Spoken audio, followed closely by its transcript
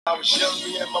I was young,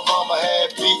 me and my mama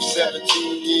had beef,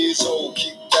 17 years old,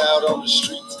 kicked out on the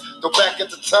streets. Though back at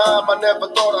the time, I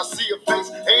never thought I'd see a face.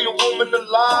 Ain't a woman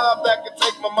alive that could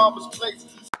take my mama's place.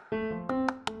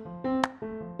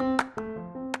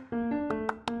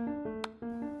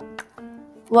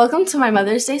 Welcome to my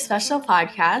Mother's Day special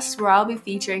podcast, where I'll be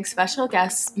featuring special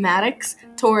guests Maddox,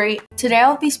 Tori. Today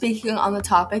I'll be speaking on the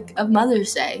topic of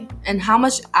Mother's Day and how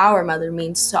much our mother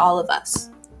means to all of us.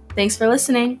 Thanks for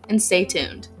listening and stay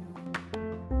tuned.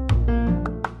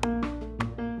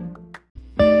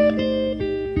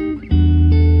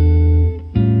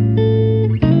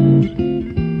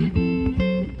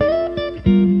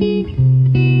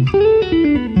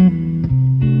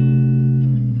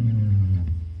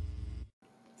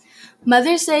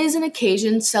 Mother's Day is an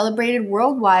occasion celebrated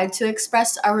worldwide to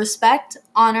express our respect,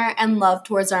 honor, and love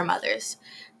towards our mothers.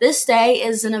 This day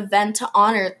is an event to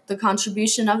honor the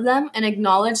contribution of them and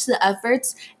acknowledge the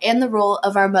efforts and the role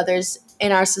of our mothers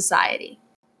in our society.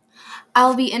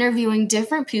 I'll be interviewing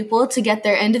different people to get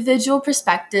their individual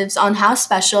perspectives on how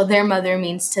special their mother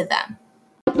means to them.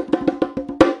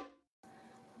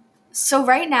 So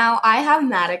right now, I have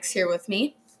Maddox here with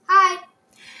me. Hi.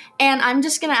 And I'm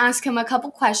just going to ask him a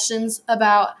couple questions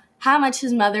about how much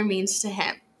his mother means to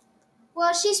him.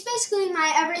 Well, she's basically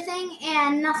my everything,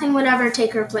 and nothing would ever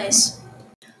take her place.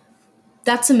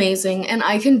 That's amazing, and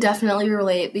I can definitely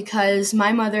relate because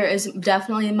my mother is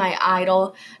definitely my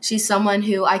idol. She's someone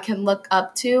who I can look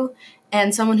up to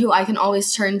and someone who I can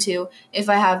always turn to if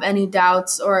I have any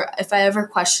doubts or if I ever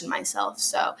question myself.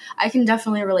 So I can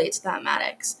definitely relate to that,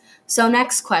 Maddox. So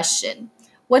next question.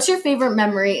 What's your favorite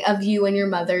memory of you and your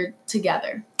mother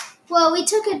together? Well, we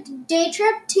took a day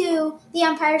trip to the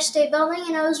Empire State Building,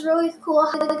 and it was really cool.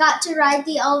 We got to ride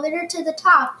the elevator to the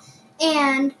top,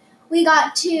 and we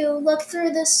got to look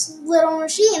through this little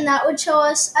machine that would show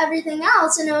us everything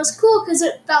else, and it was cool because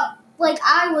it felt like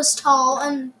I was tall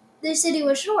and the city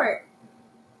was short.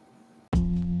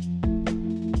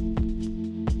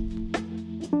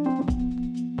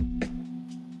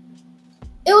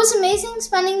 It was amazing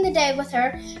spending the day with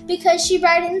her because she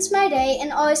brightens my day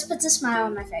and always puts a smile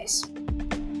on my face.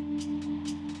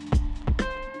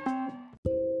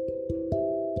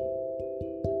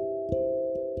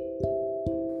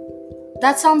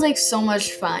 That sounds like so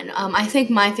much fun. I think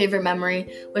my favorite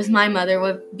memory with my mother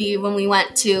would be when we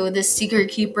went to this Secret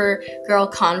Keeper Girl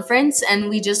conference and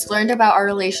we just learned about our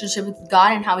relationship with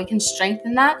God and how we can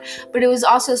strengthen that. But it was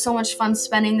also so much fun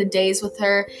spending the days with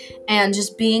her and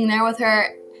just being there with her.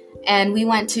 And we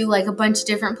went to like a bunch of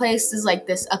different places, like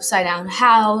this upside down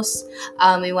house.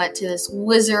 We went to this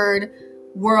wizard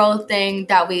world thing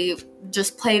that we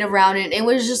just played around in. It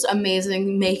was just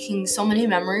amazing making so many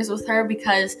memories with her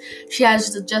because she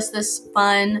has just this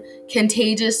fun,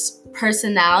 contagious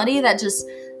personality that just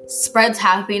spreads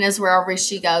happiness wherever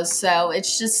she goes. So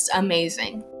it's just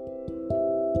amazing.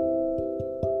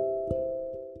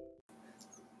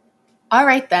 All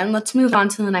right, then, let's move on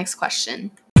to the next question.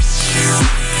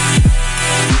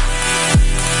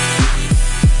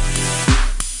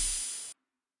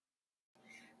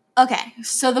 Okay,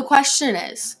 so the question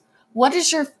is, what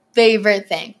is your favorite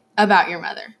thing about your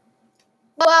mother?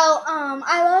 Well,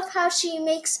 I love how she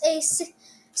makes a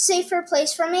safer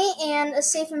place for me and a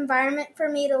safe environment for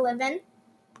me to live in.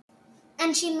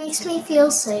 And she makes me feel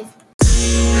safe.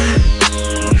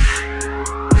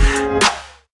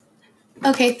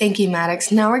 Okay, thank you,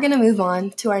 Maddox. Now we're going to move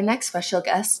on to our next special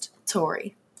guest,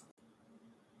 Tori.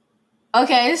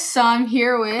 Okay, so I'm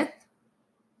here with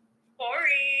Tori.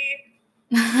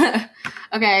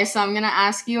 Okay, so I'm going to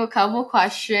ask you a couple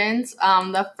questions.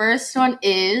 The first one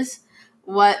is,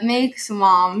 what makes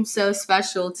Mom so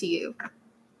special to you?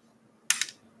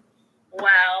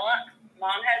 Well,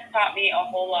 Mom has taught me a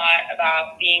whole lot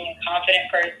about being a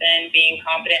confident person, being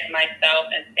confident in myself,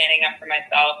 and standing up for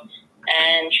myself.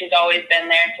 And she's always been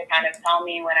there to kind of tell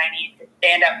me when I need to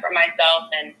stand up for myself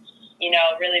and,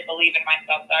 really believe in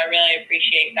myself. So I really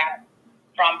appreciate that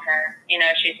from her.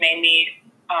 She's made me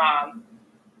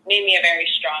a very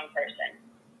strong person.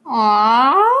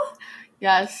 Aww.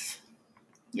 Yes.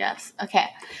 Okay.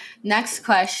 Next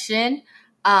question.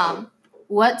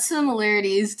 What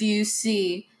similarities do you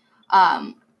see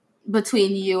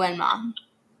between you and Mom?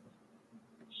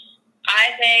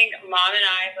 I think Mom and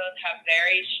I both have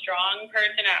very strong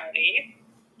personalities,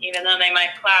 even though they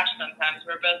might clash sometimes.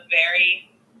 We're both very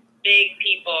big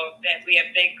people, that we have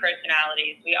big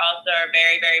personalities. We also are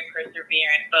very, very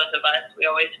perseverant, both of us. We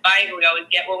always fight. We always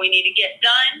get what we need to get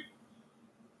done.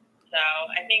 So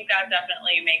I think that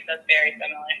definitely makes us very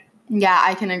similar. Yeah,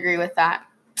 I can agree with that.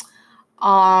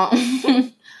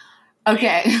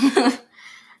 Okay.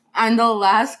 And the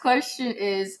last question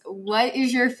is, what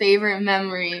is your favorite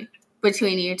memory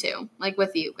between you two, like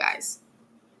with you guys?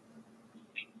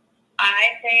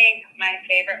 I think my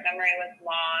favorite memory with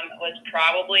Mom was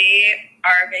probably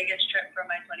our Vegas trip for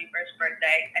my 21st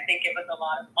birthday. I think it was a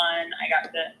lot of fun. I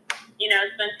got to,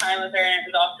 spend time with her, and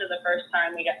it was also the first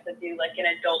time we got to do like an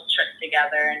adult trip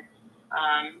together. And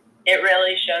it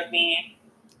really showed me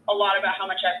a lot about how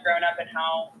much I've grown up and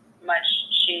how much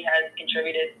she has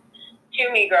contributed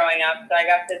to me growing up. So I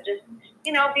got to just,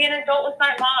 be an adult with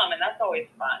my mom, and that's always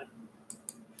fun.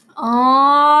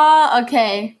 Aww,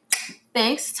 okay.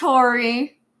 Thanks,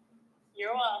 Tori.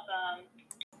 You're welcome.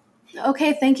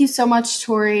 Okay, thank you so much,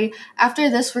 Tori. After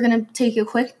this, we're going to take a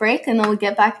quick break, and then we'll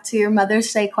get back to your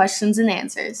Mother's Day questions and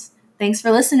answers. Thanks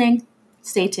for listening.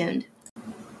 Stay tuned.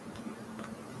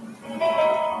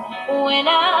 When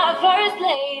I first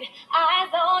laid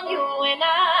eyes on you and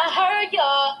I heard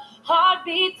your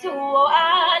heartbeat too, oh,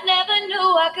 I never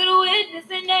knew I could witness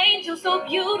an angel so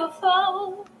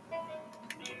beautiful.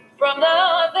 From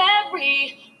the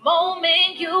very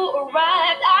moment you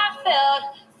arrived, I felt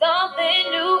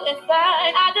something new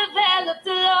inside. I developed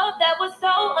a love that was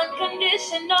so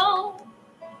unconditional.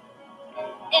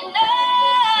 And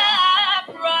I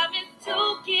promise to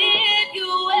give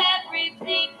you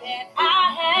everything that I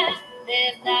have.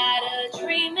 There's not a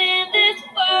dream in this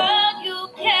world you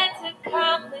can't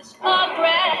accomplish or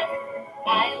grasp.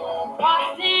 I will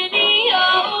cross any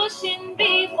ocean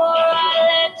before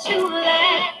I let you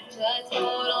land. Just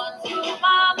hold on to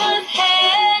mama's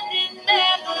hand and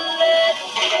never let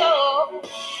it go.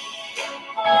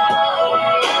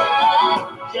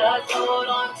 Just hold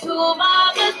on to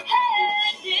mama's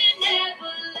hand and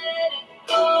never let it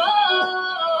go.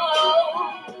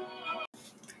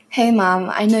 Hey, Mom,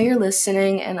 I know you're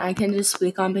listening, and I can just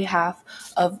speak on behalf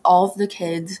of all of the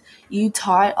kids. You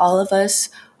taught all of us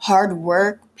hard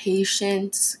work,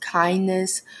 patience,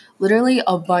 kindness, literally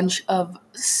a bunch of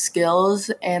skills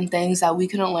and things that we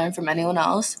couldn't learn from anyone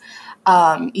else.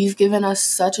 You've given us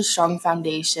such a strong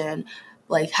foundation,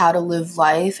 like how to live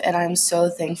life, and I'm so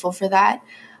thankful for that.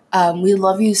 We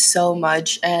love you so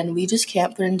much, and we just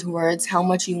can't put into words how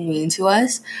much you mean to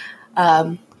us.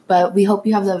 But we hope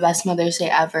you have the best Mother's Day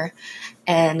ever.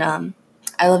 And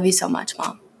I love you so much,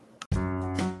 Mom.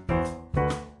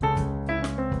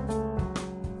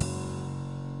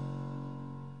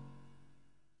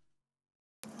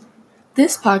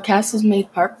 This podcast is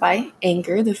made part by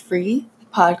Anchor, the free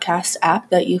podcast app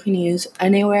that you can use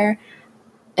anywhere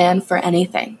and for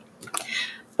anything.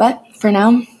 But for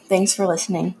now, thanks for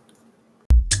listening.